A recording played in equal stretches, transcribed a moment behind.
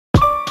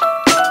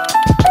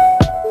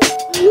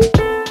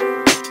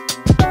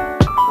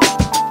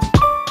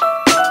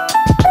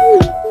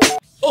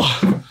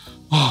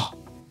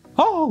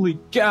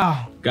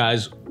Yeah.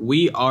 Guys,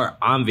 we are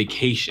on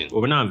vacation.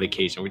 Well, we're not on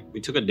vacation.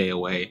 We took a day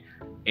away,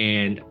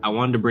 and I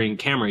wanted to bring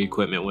camera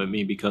equipment with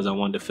me because I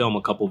wanted to film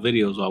a couple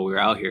videos while we were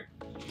out here.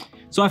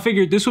 So I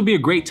figured this would be a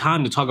great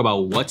time to talk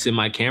about what's in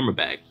my camera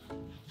bag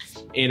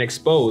and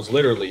expose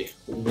literally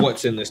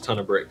what's in this ton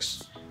of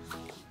bricks.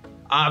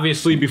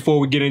 Obviously, before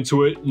we get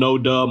into it, no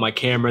duh, my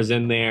camera's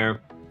in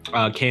there.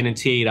 Canon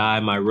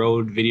T8i, my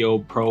Rode Video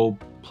Pro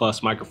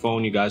Plus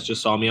microphone. You guys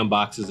just saw me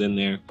unbox is in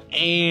there.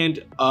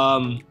 And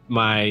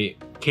my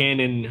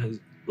Canon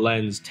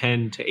lens,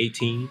 10 to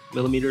 18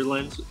 millimeter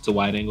lens. It's a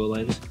wide angle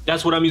lens.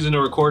 That's what I'm using to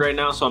record right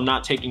now, so I'm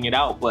not taking it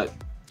out, but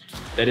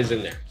that is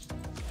in there.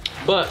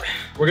 But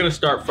we're gonna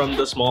start from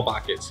the small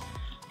pockets.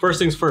 First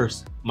things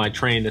first, my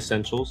train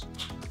essentials.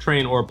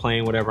 Train or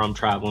plane, whatever I'm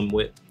traveling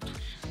with.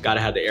 Gotta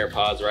have the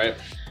AirPods, right?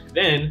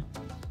 Then,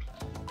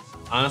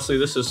 honestly,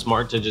 this is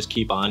smart to just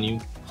keep on you,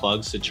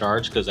 plugs to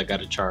charge, because I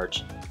gotta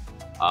charge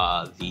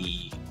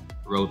the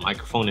Rode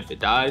microphone if it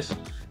dies.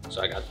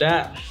 So I got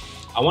that.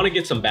 I wanna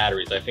get some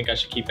batteries. I think I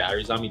should keep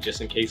batteries on me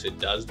just in case it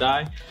does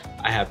die.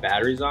 I have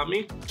batteries on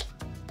me,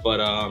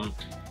 but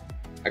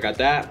I got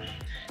that.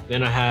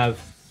 Then I have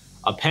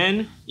a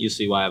pen. You'll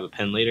see why I have a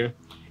pen later.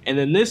 And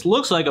then this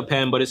looks like a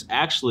pen, but it's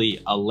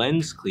actually a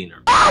lens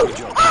cleaner.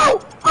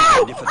 Oh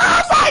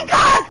my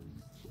God!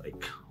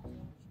 Like,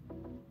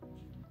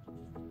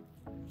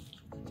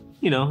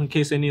 you know, in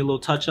case they need a little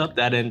touch up,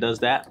 that end does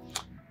that.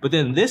 But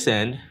then this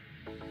end,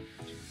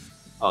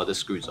 oh, this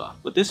screws off.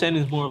 But this end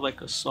is more of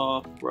like a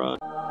soft brush.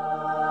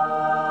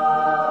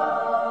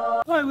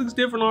 Oh, it looks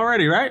different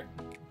already, right?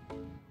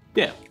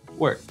 Yeah,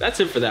 work. That's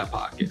it for that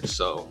pocket.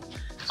 So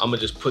I'm gonna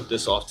just put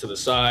this off to the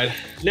side.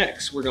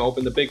 Next, we're gonna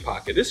open the big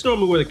pocket. This is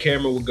normally where the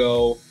camera will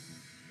go,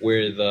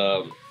 where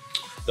the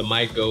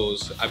mic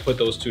goes. I put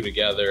those two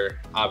together.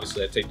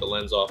 Obviously, I take the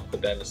lens off,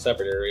 put that in a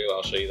separate area.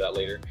 I'll show you that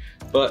later.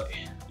 But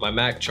my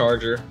Mac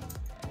charger.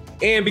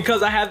 And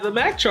because I have the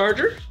Mac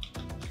charger,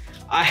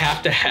 I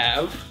have to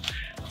have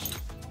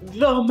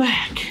the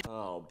Mac.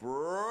 Oh,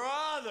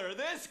 brother,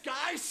 this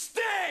guy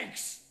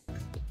stinks!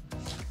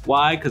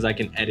 Why? Because I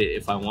can edit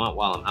if I want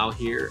while I'm out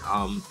here.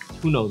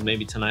 Who knows,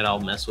 maybe tonight I'll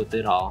mess with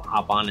it. I'll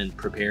hop on and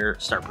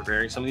start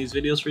preparing some of these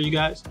videos for you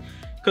guys.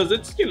 Because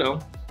it's, you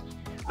know,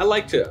 I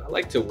like to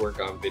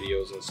work on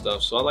videos and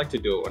stuff, so I like to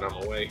do it when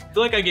I'm away. I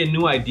feel like I get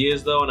new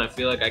ideas though, and I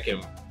feel like I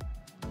can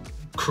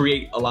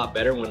create a lot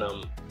better when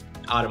I'm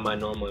out of my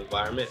normal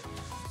environment.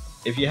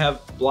 If you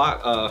have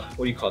block,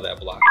 what do you call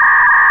that block?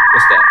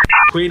 What's that?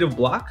 Creative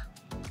block?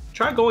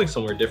 Try going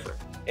somewhere different,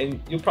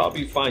 and you'll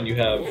probably find you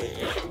have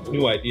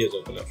new ideas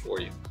open up for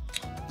you.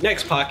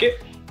 Next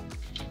pocket,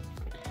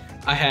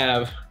 I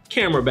have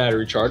camera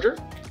battery charger.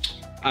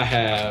 I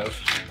have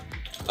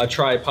a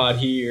tripod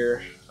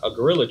here, a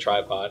Gorilla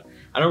tripod.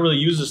 I don't really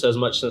use this as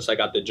much since I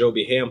got the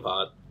Joby hand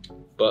pod,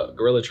 but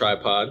Gorilla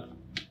tripod,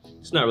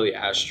 it's not really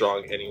as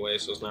strong anyway,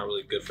 so it's not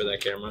really good for that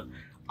camera.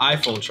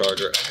 iPhone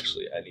charger,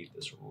 actually I need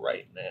this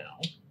right now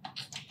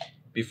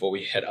before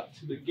we head out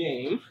to the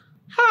game.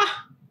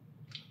 Ha!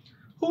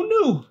 Who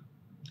knew?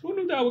 Who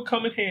knew that would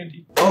come in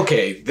handy?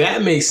 Okay,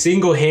 that may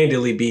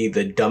single-handedly be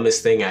the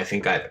dumbest thing I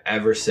think I've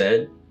ever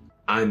said.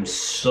 I'm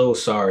so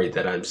sorry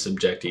that I'm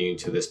subjecting you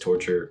to this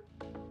torture.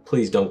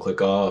 Please don't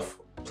click off.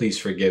 Please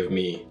forgive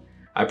me.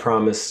 I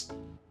promise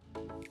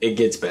it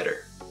gets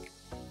better.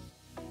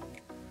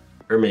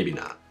 Or maybe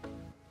not.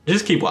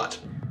 Just keep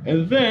watching.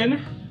 And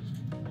then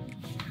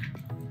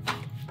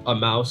a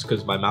mouse,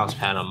 because my mouse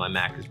pad on my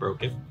Mac is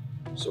broken.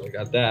 So we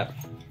got that.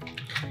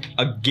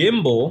 A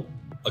gimbal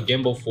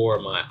for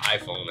my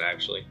iPhone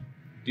actually.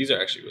 These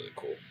are actually really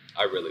cool.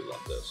 I really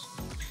love this.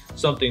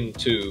 Something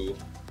to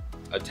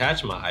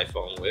attach my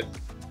iPhone with.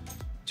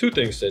 Two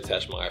things to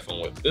attach my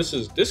iPhone with.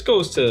 This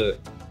goes to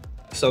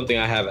something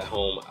I have at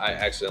home. I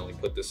accidentally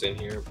put this in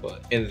here,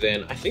 and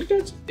then I think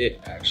that's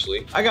it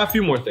actually. I got a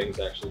few more things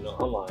actually, no,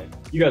 I'm lying.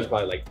 You guys are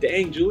probably like,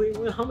 dang,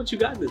 Julian, how much you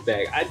got in this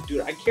bag?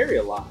 Dude, I carry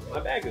a lot. My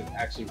bag is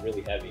actually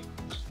really heavy.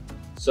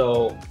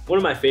 So one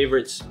of my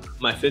favorites,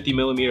 my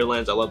 50mm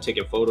lens. I love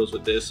taking photos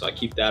with this, so I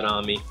keep that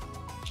on me.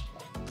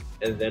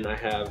 And then I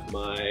have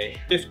my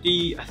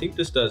 50, I think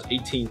this does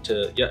 18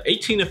 to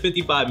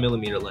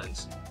 55mm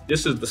lens.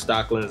 This is the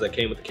stock lens that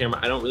came with the camera.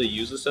 I don't really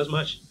use this as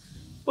much,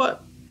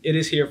 but it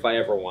is here if I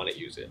ever want to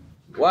use it.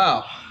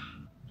 Wow.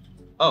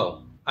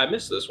 Oh, I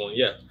missed this one,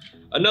 yeah.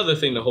 Another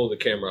thing to hold the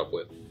camera up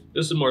with.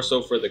 This is more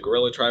so for the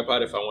Gorilla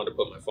tripod. If I want to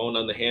put my phone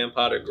on the hand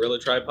pod or Gorilla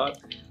tripod,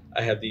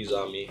 I have these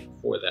on me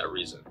for that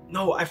reason.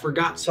 No, I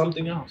forgot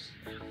something else.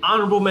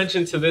 Honorable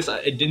mention to this,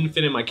 it didn't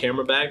fit in my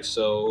camera bag,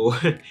 so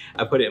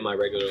I put it in my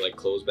regular like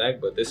clothes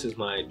bag, but this is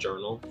my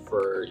journal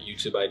for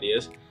YouTube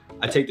ideas.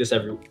 I take this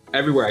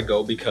everywhere I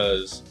go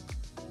because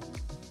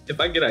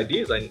if I get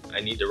ideas,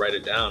 I need to write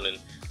it down and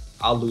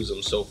I'll lose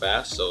them so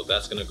fast, so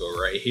that's gonna go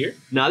right here.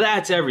 Now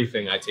that's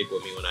everything I take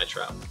with me when I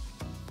travel.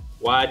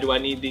 Why do I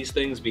need these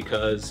things?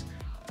 Because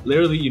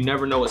literally you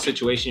never know what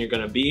situation you're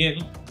gonna be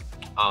in.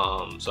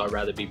 So I'd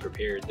rather be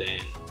prepared than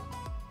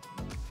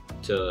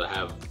to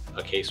have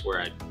a case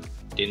where I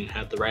didn't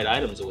have the right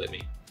items with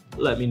me.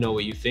 Let me know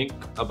what you think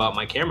about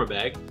my camera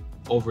bag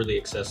overly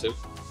excessive,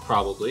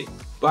 probably.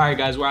 But all right,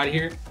 guys, we're out of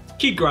here.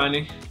 Keep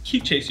grinding,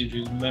 keep chasing your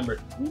dreams. Remember,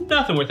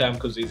 nothing worth having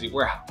comes easy.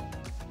 We're out.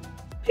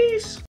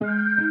 Peace.